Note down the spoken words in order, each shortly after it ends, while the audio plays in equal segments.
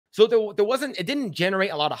So there wasn't, it didn't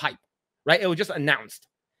generate a lot of hype, right? It was just announced.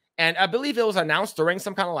 And I believe it was announced during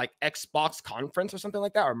some kind of like Xbox conference or something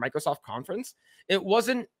like that, or Microsoft conference. It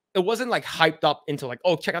wasn't like hyped up into like,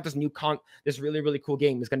 oh, check out this this really, really cool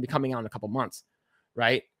game is going to be coming out in a couple months,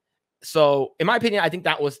 right? So in my opinion, I think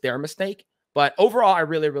that was their mistake. But overall, I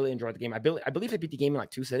really, really enjoyed the game. I believe they beat the game in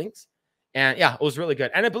like 2 sittings. And yeah, it was really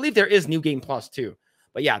good. And I believe there is New Game Plus too.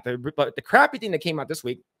 But yeah, but the crappy thing that came out this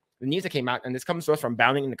week, the news that came out, and this comes to us from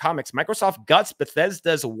Bounding in the Comics, Microsoft guts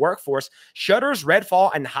Bethesda's workforce, shutters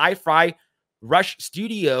Redfall and Hi-Fi Rush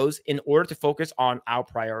Studios in order to focus on our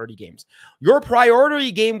priority games. Your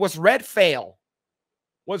priority game was Redfall.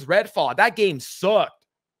 That game sucked.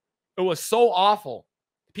 It was so awful.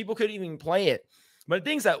 People couldn't even play it. But the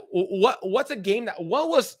things that what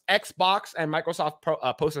was Xbox and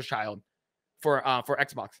Microsoft poster child for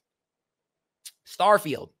Xbox?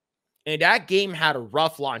 Starfield. And that game had a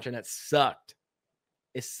rough launch and it sucked.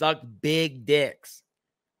 It sucked big dicks.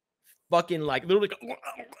 Fucking like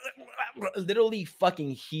literally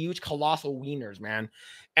fucking huge colossal wieners, man.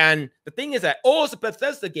 And the thing is that, oh, it's a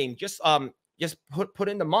Bethesda game. Just put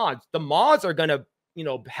in the mods. The mods are gonna,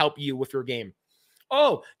 help you with your game.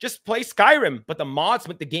 Oh, just play Skyrim, but the mods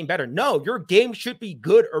make the game better. No, your game should be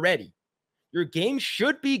good already. Your game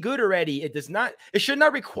should be good already. It should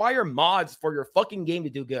not require mods for your fucking game to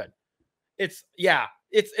do good. It's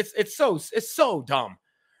so dumb,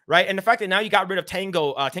 right? And the fact that now you got rid of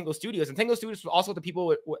Tango Studios, and Tango Studios was also the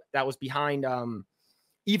people that was behind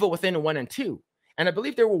Evil Within 1 and 2. And I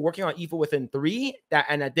believe they were working on Evil Within 3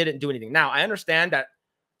 and that didn't do anything. Now, I understand that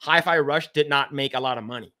Hi-Fi Rush did not make a lot of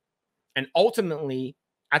money. And ultimately,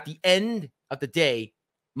 at the end of the day,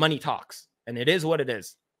 money talks. And it is what it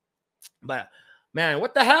is. But, man,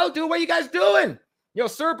 what the hell, dude? What are you guys doing? Yo,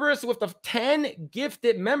 Cerberus with the 10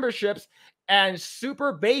 gifted memberships and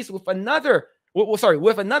Super Base with another,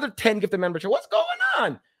 with another 10 gifted membership. What's going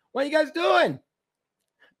on? What are you guys doing?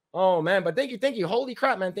 Oh, man, but thank you. Holy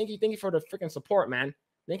crap, man. Thank you for the freaking support, man.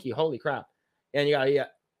 Thank you. Holy crap. And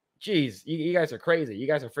geez, you guys are crazy. You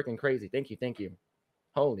guys are freaking crazy. Thank you.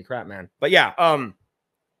 Holy crap, man. But yeah,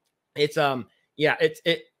 it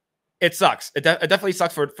sucks. It definitely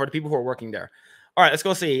sucks for the people who are working there. All right, let's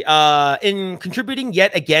go see. In contributing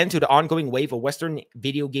yet again to the ongoing wave of Western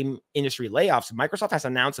video game industry layoffs, Microsoft has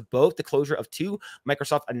announced both the closure of two.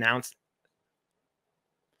 Microsoft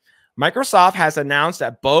has announced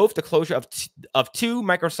that both the closure of two.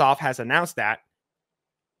 Microsoft has announced that.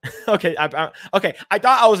 Okay, okay. I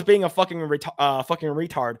thought I was being a fucking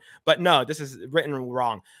retard, but no, this is written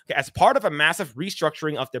wrong. Okay, as part of a massive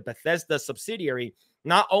restructuring of the Bethesda subsidiary,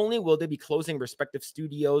 not only will they be closing respective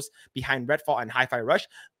studios behind Redfall and Hi-Fi Rush,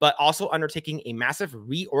 but also undertaking a massive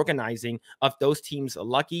reorganizing of those teams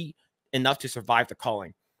lucky enough to survive the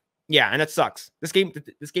culling. Yeah, and it sucks. This game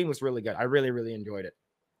was really good. I really enjoyed it,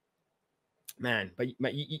 man. But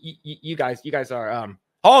you guys are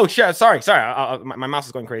oh shit! Sorry. My mouse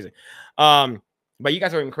is going crazy. But you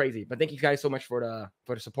guys are going crazy. But thank you guys so much for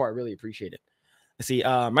the support. I really appreciate it. Let's see.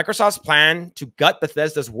 Microsoft's plan to gut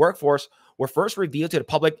Bethesda's workforce were first revealed to the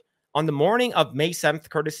public on the morning of May 7th,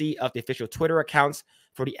 courtesy of the official Twitter accounts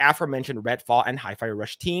for the aforementioned Redfall and Hi-Fi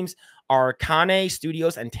Rush teams, Arkane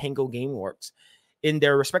Studios and Tango Gameworks. In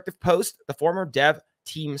their respective posts, the former dev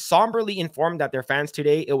team somberly informed that their fans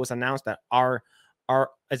today it was announced that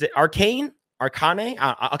is it Arkane? Arkane,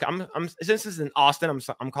 okay, since this is in Austin,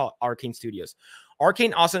 I'm called Arkane Studios.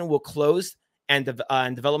 Arkane Austin will close and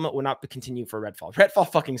development will not be continued for Redfall. Redfall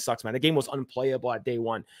fucking sucks, man. The game was unplayable at day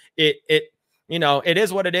one. It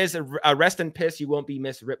is what it is. Rest in piss. You won't be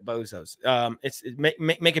missed, rip bozos.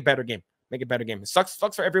 Make a better game. Make a better game. It sucks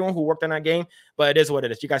for everyone who worked on that game, but it is what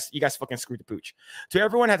it is. You guys fucking screwed the pooch. To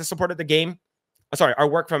everyone who has supported the game. Our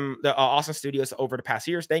work from the Austin Studios over the past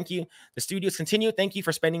years. Thank you. The studios continue. Thank you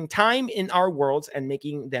for spending time in our worlds and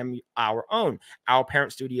making them our own. Our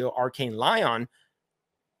parent studio, Arkane Lion,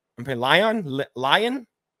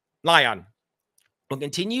 will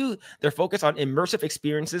continue their focus on immersive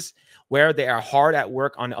experiences where they are hard at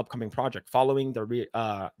work on the upcoming project, following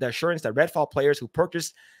the assurance that Redfall players who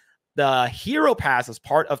purchased the Hero Pass as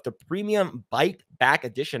part of the Premium Bite Back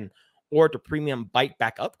Edition or the Premium Bite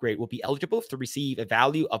Back upgrade will be eligible to receive a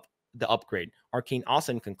value of the upgrade. Arkane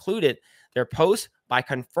Austin concluded their post by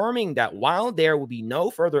confirming that while there will be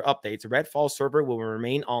no further updates, Redfall server will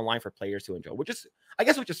remain online for players to enjoy, which is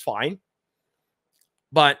fine.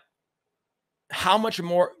 But how much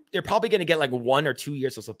more? They're probably going to get like 1 or 2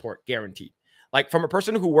 years of support guaranteed. Like from a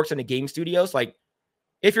person who works in the game studios, like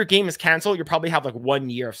if your game is canceled, you probably have like 1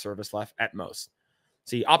 year of service left at most.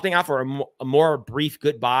 See, opting out for a more brief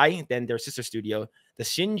goodbye than their sister studio, the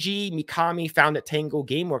Shinji Mikami founded Tango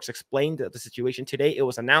Gameworks explained the situation. Today, it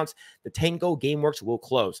was announced the Tango Gameworks will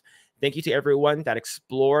close. Thank you to everyone that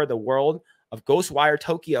explored the world of Ghostwire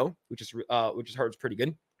Tokyo, which is heard pretty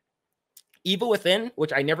good. Evil Within,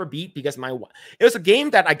 which I never beat because it was a game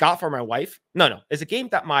that I got for my wife. No, it's a game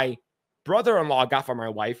that my brother-in-law got for my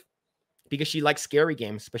wife because she likes scary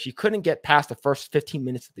games, but she couldn't get past the first 15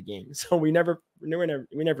 minutes of the game. So we never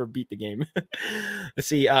beat the game. Let's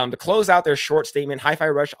see. To close out their short statement, Hi-Fi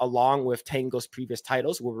Rush, along with Tango's previous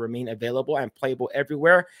titles, will remain available and playable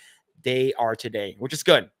everywhere they are today, which is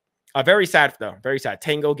good. Very sad, though. Very sad.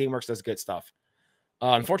 Tango Gameworks does good stuff.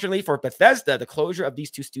 Unfortunately for Bethesda, the closure of these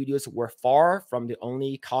two studios were far from the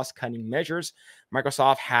only cost-cutting measures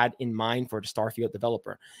Microsoft had in mind for the Starfield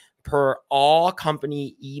developer. Per all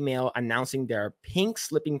company email announcing their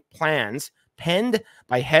pink-slipping plans, penned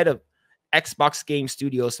by head of Xbox Game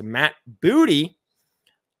Studios Matt Booty,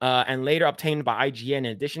 and later obtained by IGN, in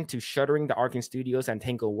addition to shuttering the Arkane Studios and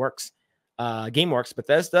Tango Gameworks,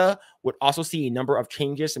 Bethesda would also see a number of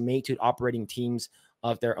changes made to operating teams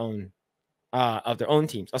of their own. Of their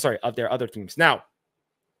other teams. Now,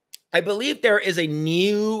 I believe there is a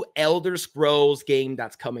new Elder Scrolls game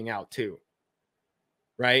that's coming out too,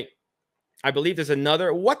 right? I believe there's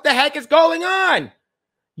another. What the heck is going on?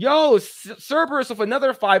 Yo, Cerberus of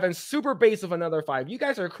another 5 and Super Base of another 5. You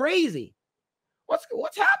guys are crazy.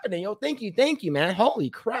 What's happening? Yo, thank you, man. Holy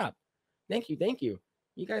crap. Thank you.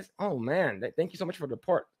 You guys, oh man, thank you so much for the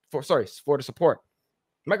support.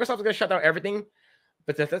 Microsoft is gonna shut down everything.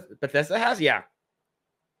 Bethesda has, yeah,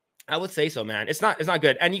 I would say so, man. It's not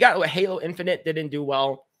good. And you got Halo Infinite didn't do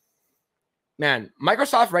well, man.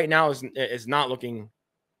 Microsoft right now is not looking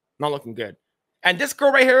good. And this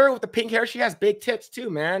girl right here with the pink hair, she has big tits too,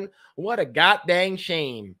 man. What a goddamn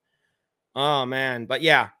shame. Oh man, but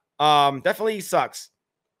yeah, definitely sucks.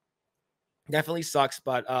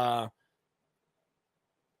 But I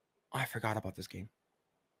forgot about this game.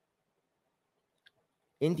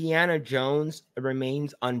 Indiana Jones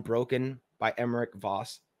Remains Unbroken by Emmerich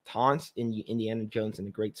Voss. Taunts in Indiana Jones in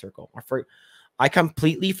the Great Circle. I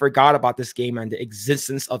completely forgot about this game and the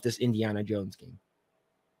existence of this Indiana Jones game.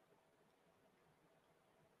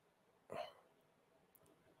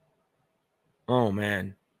 Oh,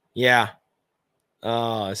 man. Yeah.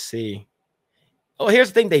 Let's see. Oh, here's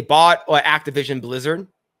the thing. They bought Activision Blizzard,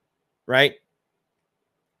 right?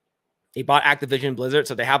 They bought Activision Blizzard,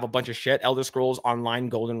 so they have a bunch of shit. Elder Scrolls Online,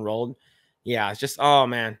 Golden Road. Yeah, it's just, oh,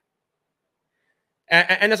 man.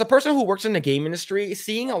 And as a person who works in the game industry,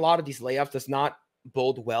 seeing a lot of these layoffs does not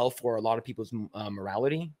bode well for a lot of people's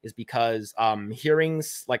morality, is because hearing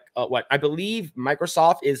like what I believe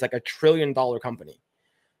Microsoft is like $1 trillion company.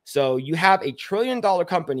 So you have $1 trillion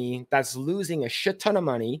company that's losing a shit ton of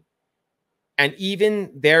money, and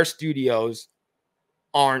even their studios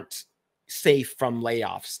aren't safe from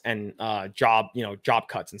layoffs and job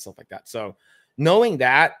cuts and stuff like that. So knowing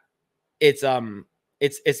that, it's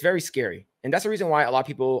very scary, and that's the reason why a lot of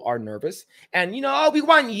people are nervous. And we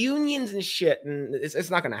want unions and shit, and it's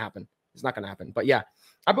not gonna happen. It's not gonna happen. But yeah,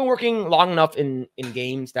 I've been working long enough in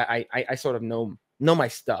games that I sort of know my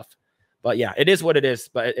stuff. But yeah, it is what it is.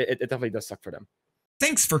 But it definitely does suck for them.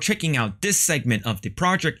 Thanks for checking out this segment of the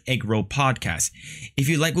Project Eggroll podcast. If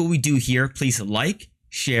you like what we do here, please like,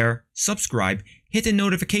 share, subscribe, hit the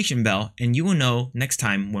notification bell, and you will know next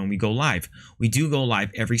time when we go live. We do go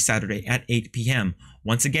live every Saturday at 8 p.m.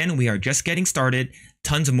 Once again, we are just getting started.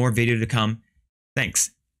 Tons of more video to come.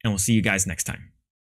 Thanks, and we'll see you guys next time.